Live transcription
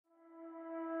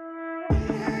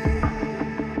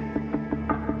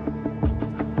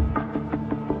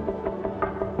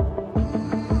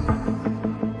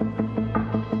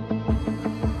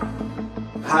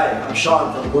Hi, I'm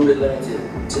Sean from Lubit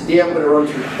Limited. Today I'm going to run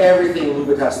through everything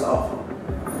Lubit has to offer.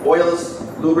 Oils,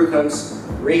 lubricants,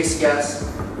 race gas,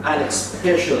 and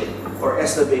especially for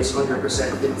Ester-based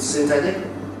 100% synthetic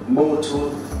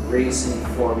Motul racing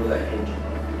formula engine.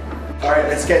 Alright,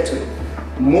 let's get to it.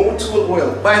 Motul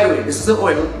oil. By the way, this is the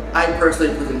oil I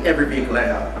personally put in every vehicle I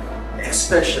have,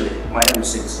 especially my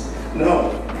M6.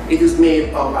 Now, it is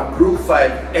made of a Group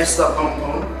 5 ester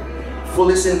compound,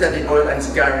 fully synthetic oil, and is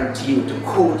guaranteed to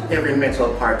coat every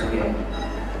metal part again,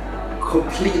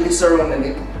 completely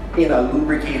surrounding it in a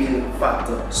lubricating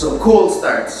factor. So cold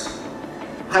starts,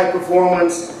 high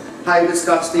performance, high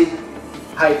viscosity,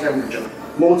 high temperature.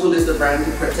 Motul is the brand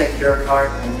to protect your car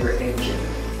and your engine.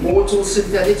 Motul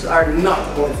synthetics are not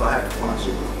only for high performance.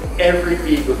 Every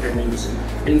vehicle can use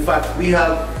it. In fact, we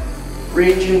have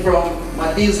ranging from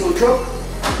my diesel truck,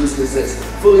 this is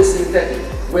fully synthetic.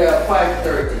 We have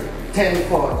 530,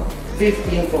 1040,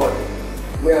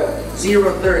 1540. We have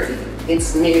 030.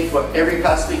 It's made for every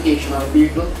classification of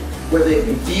vehicle, whether it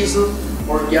be diesel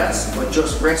or gas, but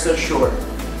just rest assured,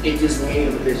 it is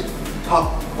made with this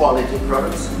top quality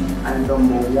products and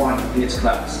 #1 in its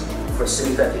class for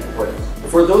synthetic oils.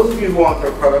 For those of you who want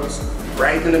our products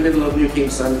right in the middle of New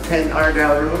Kingston, 10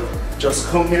 Argyle Road, just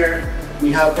come here.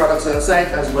 We have products on site,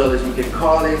 as well as you can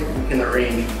call in, we can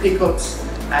arrange pickups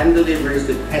and deliveries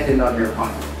depending on your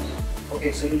content.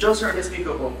 Okay, so you just heard me speak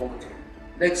about Motul.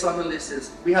 Next on the list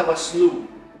is, we have a slew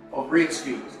of race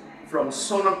fuels, from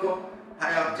Sonoco,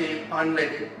 high octane,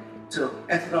 unleaded, to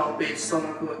ethanol-based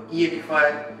Sonoco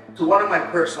E85, to one of my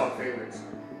personal favorites,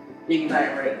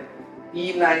 Ignite Red,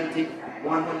 E90,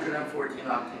 114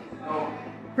 octane. Now,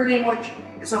 pretty much,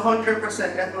 it's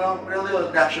 100% ethanol with a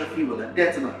little dash of fuel, and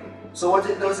ethanol. So what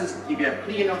it does is give you a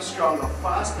cleaner, stronger,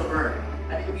 faster burn,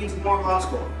 and it gives more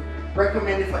horsepower.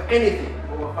 Recommended for anything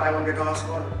over 500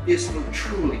 horsepower. This will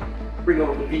truly bring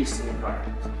out the beast in the car.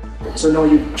 So now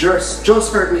you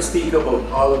just heard me speak about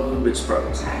all of Lubit's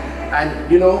products.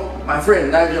 And you know, my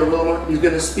friend Nigel Wilmot is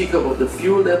going to speak about the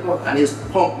fuel depot and his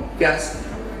pump gas.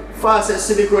 Fastest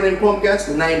Civic running pump gas,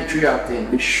 93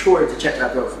 octane. Be sure to check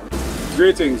that out.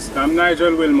 Greetings, I'm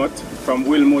Nigel Wilmot from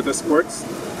Wilmotorsport,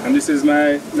 and this is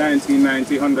my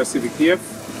 1990 Honda Civic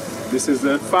EF. This is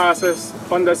the fastest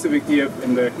Honda Civic EF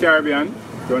in the Caribbean,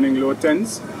 running low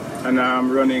 10s, and I'm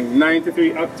running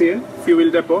 93 octane, fuel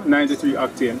depot, 93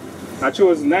 octane. I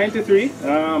chose 93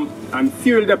 and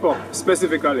fuel depot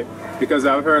specifically because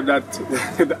I've heard that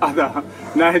the other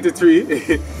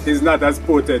 93 is not as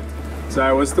potent. So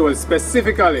I was told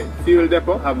specifically fuel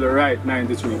depot have the right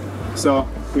 93. So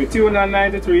we tuned on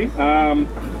 93.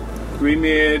 We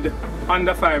made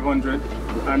under 500,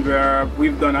 and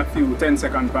we've done a few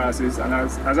 10-second passes, and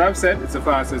as I've said, it's the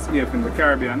fastest EF in the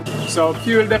Caribbean. So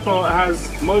fuel depot has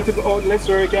multiple outlets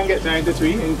where you can get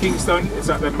 93. In Kingston, it's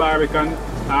at the Barbican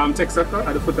Texaco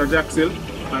at the foot of Jacks Hill,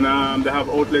 and they have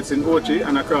outlets in Ochi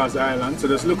and across the island. So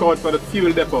just look out for the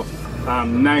fuel depot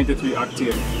 93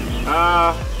 octane.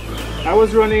 I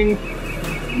was running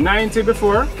 90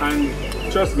 before, and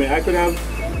trust me, I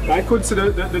could see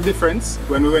the difference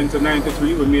when we went to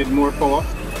 93. We made more power.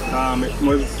 It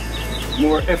was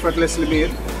more effortlessly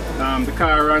made. The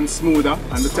car ran smoother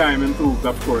and the time improved,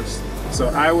 of course. So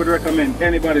I would recommend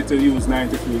anybody to use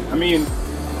 93. I mean,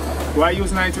 why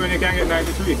use 90 when you can get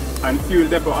 93? And fuel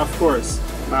depot, of course,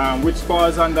 which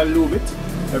falls under Lubit.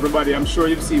 Everybody, I'm sure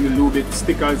you've seen the Lubit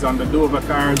stickers on the Dover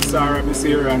cars, Sarah this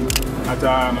year, and at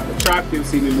the track you've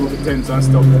seen the Lubit tents and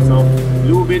stuff. So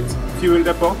Lubit, fuel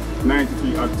depot,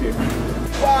 93 octane.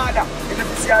 Water, if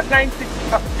you see a 90,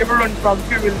 you run from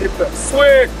fuel depot.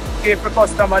 Sweet! Give the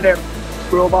customer them.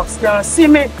 Robots can see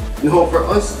me. No, for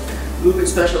us, Lubit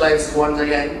specializes once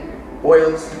again,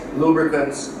 oils,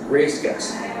 lubricants, race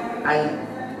gas.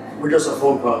 And we're just a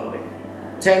phone call away.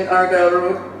 10 Argyle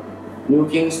Road, New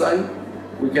Kingston.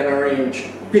 We can arrange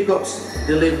pickups,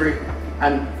 delivery,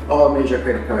 and all major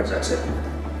credit cards accepted.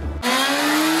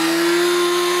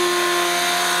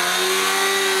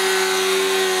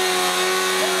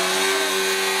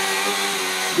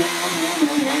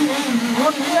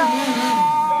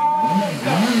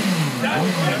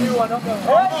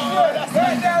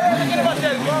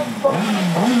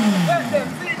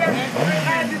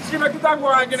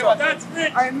 That's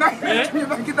rich. I'm not going to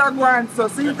make it a grand, so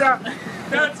see that.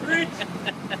 That's rich.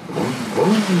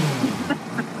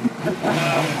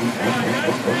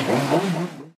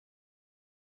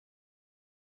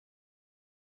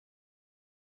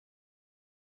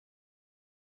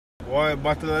 Boy,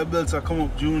 Battle of the Belts are come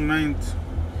up June 9th.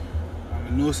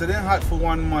 No say them hot for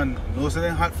one man, no say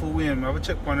them hot for Wayne. I have a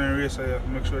check on the race here,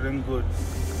 make sure them good.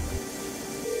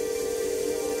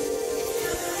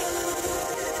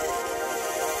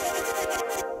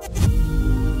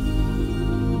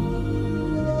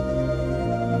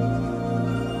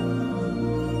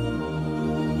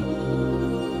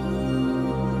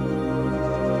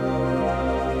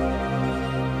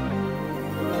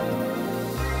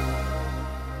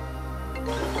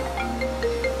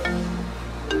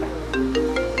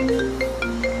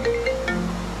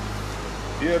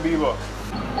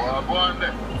 Bebo. Go on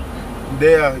there.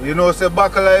 There, you know, say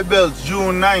Bacalai Belts,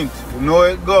 June 9th. You know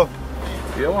it go.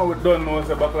 Yeah, man, we done now,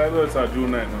 say Bacalai Belts are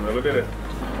June 9th. Now, look at it.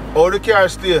 How the car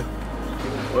stay?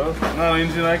 Well, no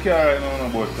engine I car right now,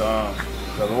 but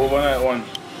there's an overnight one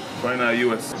right now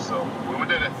US. So, we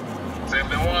did it. So if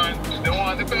they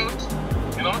want the belt,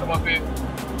 you know, they must be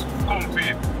comfy,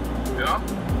 you know?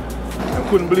 I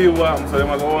couldn't believe what happened, so they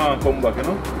must want to come back, you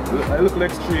know? I look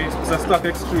like X3, it's a stock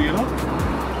X3, you know?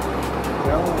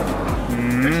 Yeah.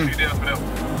 X3 there for them.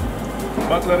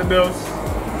 Bacalai Belts,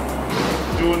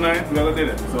 June 9th, we gotta do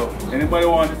it. So, anybody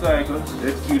want the cycle,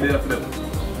 X3 there for them.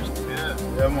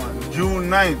 Yeah, man. June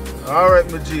 9th.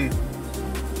 Alright, my G.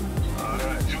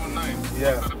 Alright, June 9th.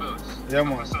 Yeah. Yeah,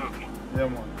 man. Yeah,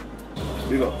 man.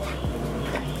 Big up.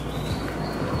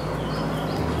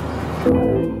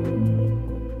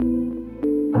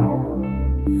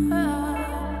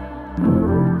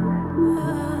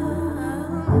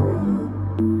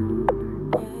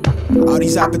 All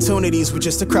these opportunities were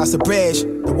just across the bridge.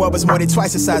 The world was more than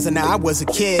twice the size, and now I was a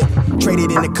kid.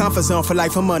 Traded in the comfort zone for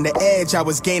life, I'm on the edge. I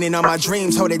was gaining on my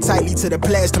dreams, holding tightly to the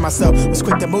pledge to myself. Was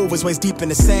quick to move, was waist deep in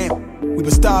the sand. We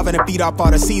were starving to feed off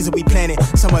all the seeds that we planted.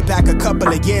 Somewhere back a couple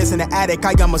of years in the attic,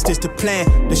 I almost just a plan.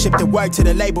 The ship to work to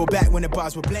the label back when the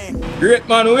bars were bland. Great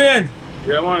man, Wayne.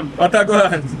 Yeah, man. What a go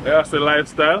on? Yeah, that's the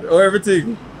lifestyle. How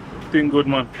everything? Thing good,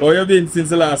 man. How you been since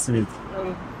the last meet?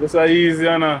 Just easy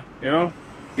and you know,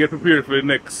 get prepared for the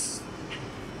next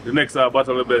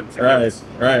battle event. Right.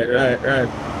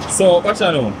 So, what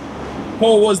you know?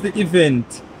 How was the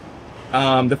event?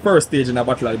 The first stage in the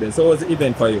battle like this. So, how was the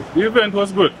event for you? The event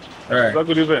was good. Right. It was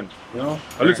a good event. You know,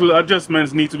 a little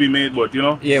adjustments need to be made, but you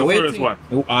know, Yeah, the first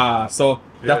one. So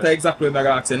that's exactly what I'm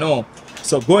asking now.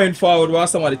 So going forward, what are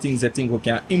some of the things you think we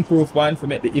can improve on to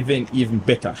make the event even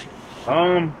better?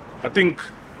 I think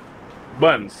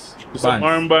bands. Some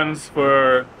arm bands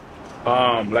for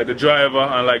like the driver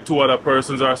and like 2 other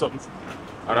persons or something.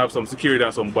 And have some security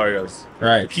and some barriers.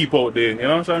 Right. Keep out there, you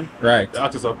know what I'm saying? Right. The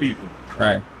access of people.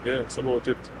 Right. Yeah, it's about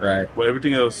it. Right. But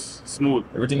everything else smooth.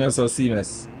 Everything else was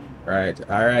seamless. Right.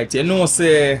 Alright. You know,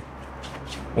 say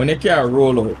when you can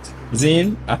roll out,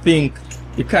 Zane, I think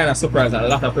it kind of surprised a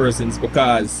lot of persons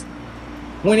because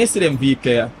when you see them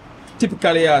vehicle,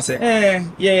 typically you say,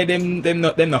 yeah, them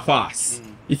not fast.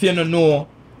 If you don't know,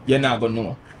 you're not gonna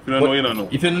know. If you don't know, you don't know.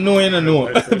 If you don't know, you don't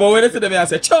know. But when you see them, you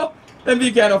say, chop, them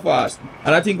vehicle not fast.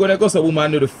 And I think when it goes to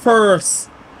woman do the first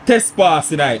test pass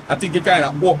tonight, I think it kind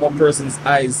of open up person's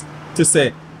eyes to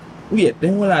say, wait,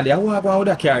 then hold on, I walk around with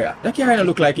that carrier. That carrier don't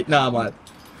look like it normal.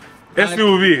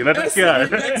 SUV, not a car.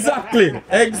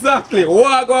 Exactly.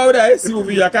 Walk around with that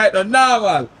SUV, you can't do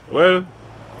normal. Well,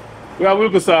 we have a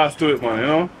little sauce to it, man, you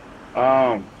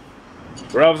know.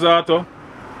 Ras Auto,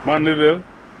 Mandeville,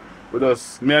 with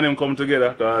us, me and him come together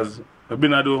because I've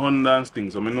been to do Honda and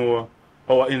things, so I know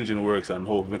how our engine works and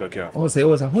how to make a car. Oh, so it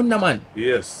was a Honda man?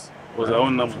 Yes, it was a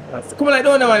Honda man. Come on, like the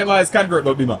Honda man, it's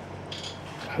convertible, man.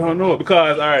 I don't know,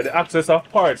 because alright, the access of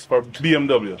parts for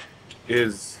BMW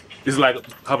is like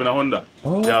having a Honda.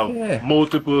 Oh, they have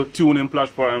multiple tuning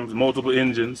platforms, multiple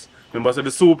engines. Remember I said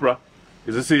the Supra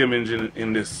is the same engine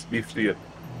in this B58.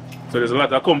 So there's a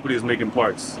lot of companies making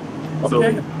parts.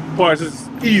 Okay. So parts is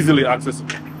easily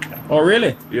accessible. Oh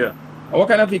really? Yeah. What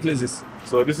kind of vehicle is this?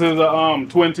 So this is a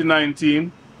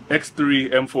 2019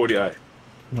 X3M40I.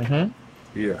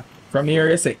 Yeah. From here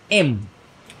you say M.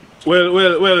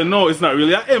 Well, no, it's not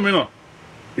really an M, you know.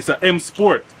 It's an M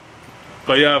Sport.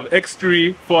 So you have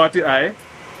X340i,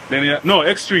 then you have, no,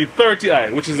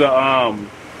 X330i, which is a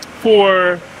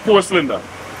four cylinder.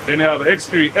 Then you have the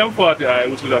X3M40i,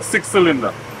 which is a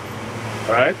 6-cylinder.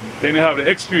 Alright? Then you have the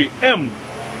X3M,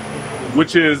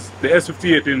 which is the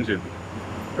S58 engine.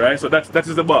 Right? So that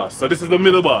is the boss. So this is the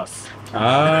middle boss.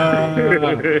 Ah.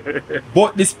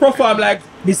 But this profile like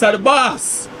this are the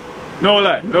boss. No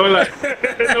lie, no lie.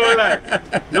 No lie.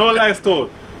 No lie, Stone.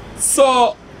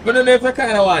 So I don't know if I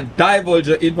kind of want to divulge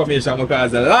the information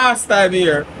because the last time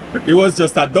here it was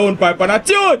just a downpipe and a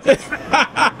tune.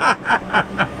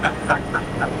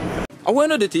 I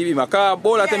went to the TV, my car,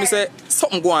 bowl at me say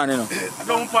something going on, you know.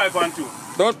 Downpipe and tune.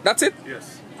 Don't, that's it?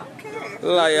 Yes.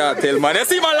 Liar, tell man. You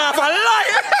see my laugh, I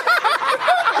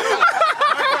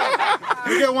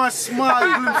You get one small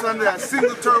glimpse under there,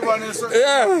 single turbo on it.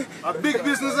 Yeah. A big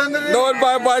business under there. Don't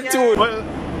buy one tune. Well,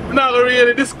 I'm not gonna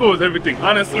really disclose everything,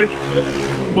 honestly.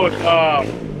 But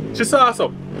she saw us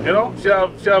up, you know. She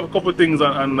have a couple things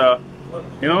and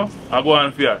you know, I go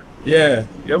on for her. Yeah.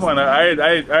 Yeah, man.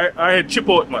 I had chip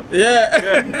out, man. Yeah.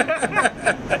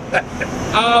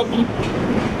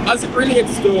 As it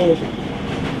relates to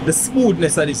the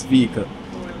smoothness of this vehicle,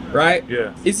 right?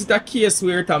 Yeah. Is it a case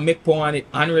where it make power on it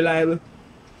unreliable?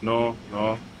 No,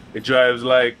 no. It drives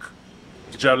like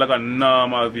a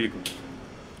normal vehicle.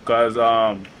 Cause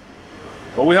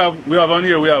what we have on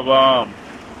here, we have a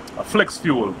flex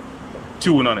fuel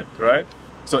tune on it, right?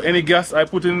 So any gas I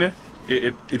put in there,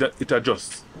 it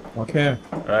adjusts. Okay.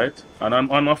 Right? And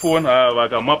on my phone I have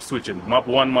like a map switching. Map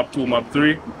 1, map 2, map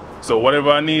 3. So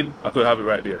whatever I need, I could have it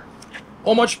right there.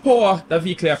 How much power the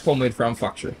vehicle have come with from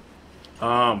factory?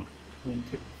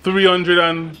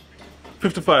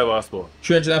 355 horsepower.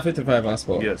 355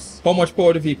 horsepower? Yes. How much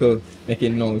power the vehicle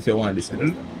making now if you want this?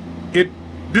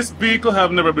 This vehicle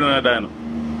have never been on a dyno.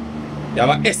 You have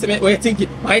an estimate where you think it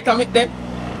might come it then?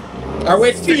 Or where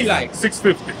it feel like?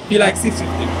 650. Feel like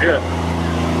 650? Yeah.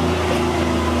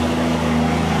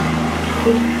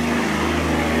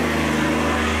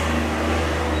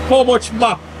 How much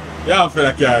map you have for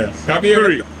the carrier? Come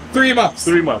here. 3 maps.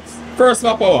 3 maps. First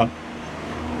map power.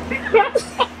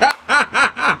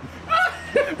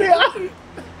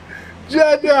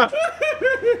 Jaja.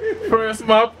 First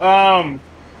map,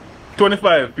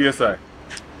 25 psi.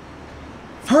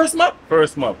 First map?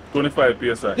 First map, 25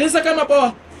 psi. The second map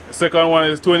power? The second one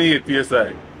is 28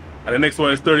 psi. And the next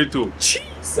one is 32.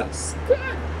 Jesus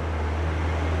God.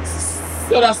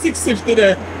 So that's 650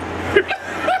 there.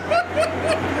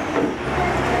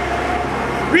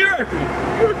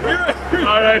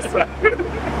 Alright, sir.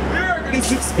 You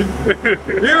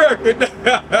reckon?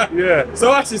 Yeah. So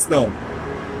watch this now.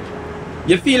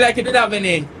 You feel like you did have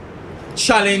any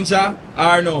challenger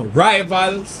or no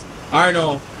rivals or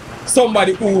no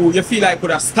somebody who you feel like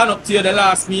could have stand up to you the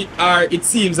last meet, or it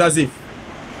seems as if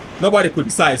nobody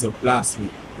could size up last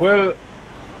week? Well,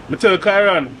 I'm tell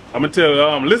Kyron, I'm gonna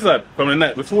tell Lizard from the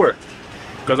night before.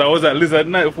 Because I was at Lizard the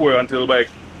night before until like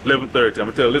 11:30. I'm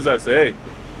gonna tell Lizard, say, hey,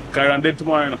 Kyron dead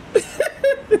tomorrow. You know?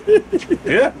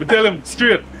 Yeah, we tell him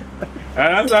straight.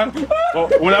 And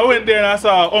when I went there and I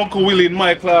saw Uncle Willie in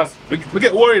my class, we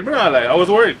get worried, bro. Like, I was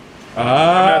worried. And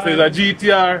I said, a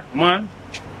GTR, man.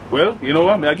 Well, you know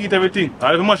what? I get everything. I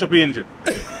have to mash up the engine.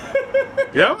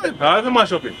 Yeah, man. I have to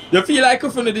mash up it. You feel like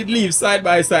if you did leave side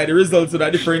by side, the results would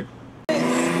are different?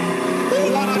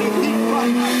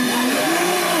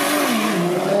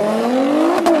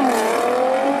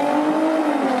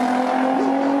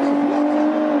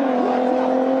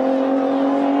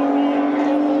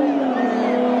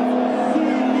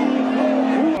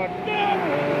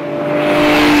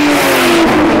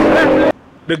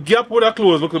 The gap would have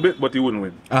closed a little bit, but he wouldn't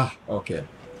win. Ah, okay.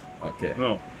 Okay.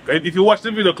 No. If you watch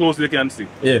the video closely, you can see.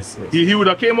 Yes. Yes. He would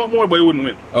have came up more, but he wouldn't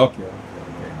win. Okay.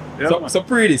 Yeah, so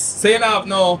pretty. So you have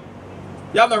no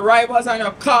rivals and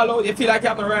your call out. You feel like you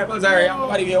have no rivals or you have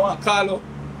nobody you want to call out?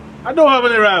 I don't have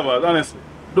any rivals, honestly.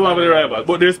 Don't have any rivals.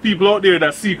 But there's people out there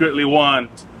that secretly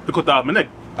want to cut off my neck.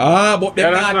 Ah, but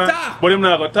they're not talk. But them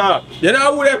not gonna talk. You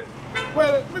know who them?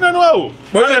 Well, I don't know.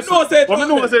 But I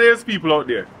know say there's people out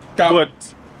there. But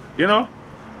you know?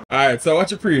 Alright, so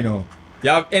what you pre know? You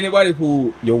have anybody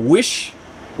who you wish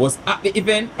was at the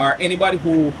event, or anybody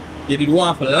who you did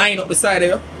want to line up beside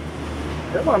you?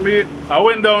 Yeah, man, I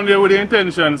went down there with the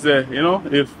intention, say, you know,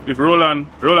 if Roland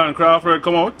Crawford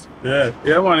come out, yeah,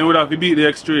 man, he would have to beat the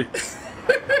X3.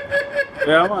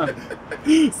 Yeah, man.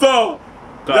 So,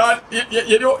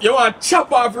 you want to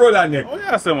chop off Roland neck? Oh,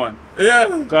 yeah, sir, man. Yeah.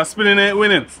 Because spinning ain't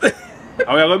winning. And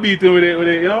we're going to beat him with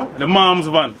it, you know, the mom's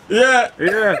van. Yeah.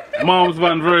 Yeah. Mom's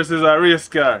van versus a race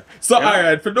car. So,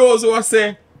 alright, for those who are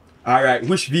saying, alright,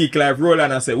 which vehicle have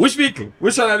Roland? I say, which vehicle?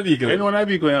 Which one of the vehicle? Any one of the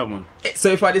vehicle you have, man. So,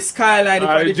 if I the Skyline, if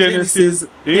I the Genesis,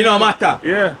 it don't matter.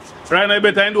 Yeah. Right now, you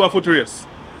better do a foot race.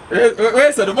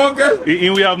 Where's the bunker?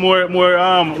 We have more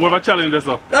of a challenge or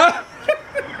so.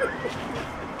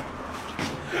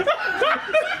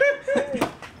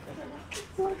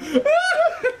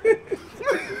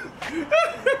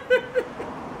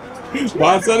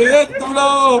 Passa dentro,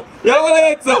 no!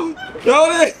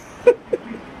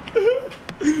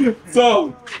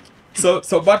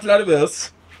 So Battle of the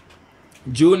Bells,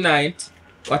 June 9th,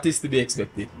 what is to be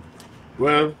expected?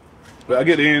 Well, I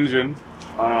get the engine,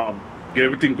 get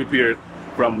everything prepared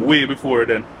from way before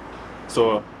then.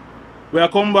 So, when I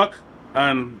come back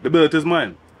and the belt is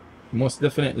mine. Most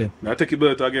definitely. I take the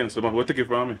belt again, so I'm going to take it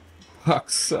from me.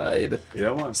 Backside.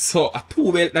 Yeah, man. So, a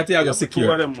 2 belt that you are going to secure?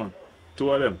 2 of them, man.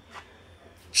 2 of them.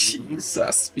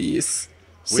 Jesus, peace.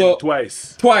 So,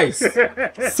 twice.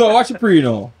 So, what you pre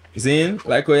know? Zane,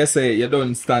 like what you say, you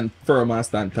don't stand firm and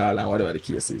stand tall and whatever the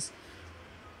case is.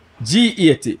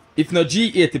 G80, if not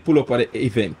G80 pull up at the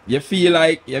event, you feel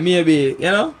like you maybe,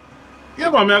 you know? Yeah,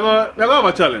 man, I have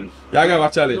a challenge. You have a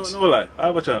challenge? No lie, I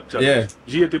have a challenge. Yeah.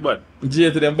 G80 bad.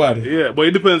 G80 them bad? Yeah, but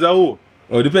it depends on who.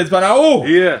 Oh, depends on who?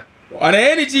 Yeah. On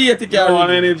any G80 can No, on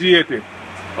any G80.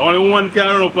 Only one can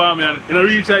run up on me and he don't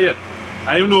reach her yet.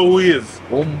 I don't know who he is.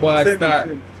 Bombard star.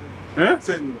 Huh?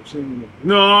 Same name.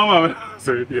 No, man.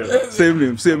 Sorry, yeah. Same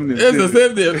name. It's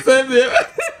the same name.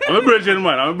 I'm a bridging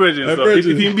man, I'm a bridging. So if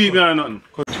he beat me or nothing.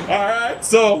 Alright,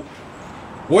 so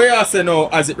what you say now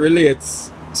as it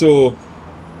relates to,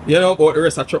 you know, about the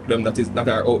rest of truck them that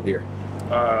are out there?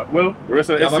 Well, the rest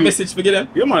of You have a message for them?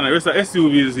 Yeah man, the rest of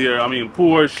SUVs here, I mean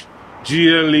Porsche,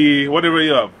 GLE, whatever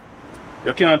you have.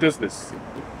 You can't test this.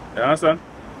 You understand?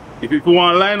 If you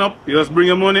want to line up, you just bring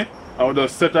your money, I will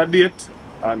just set a date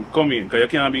and come in, because you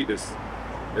can't beat this.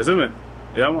 You see me?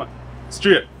 Yeah man.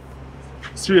 Straight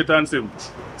and simple.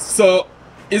 So,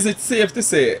 is it safe to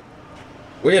say,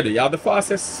 where do you have the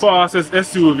fastest? Fastest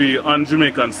SUV on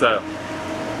Jamaican style.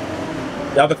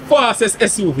 You have the fastest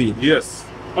SUV? Yes,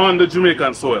 on the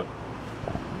Jamaican soil.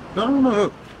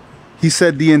 No. He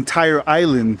said the entire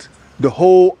island, the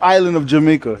whole island of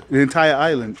Jamaica, the entire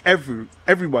island,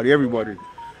 everybody.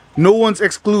 No one's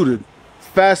excluded.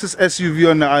 Fastest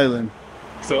SUV on the island.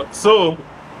 So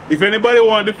if anybody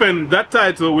want to defend that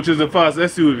title, which is the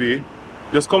fastest SUV,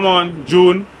 just come on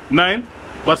June 9th,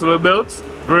 Ras Built,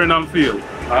 Vernon Field,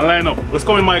 and line up. Let's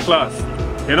come in my class.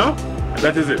 You know?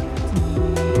 That is it.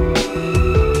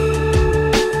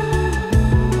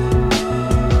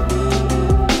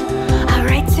 I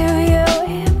write to you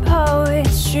in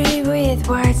poetry with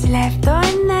words left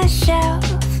on the shelf.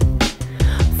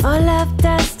 Full of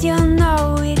dust, you'll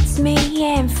know it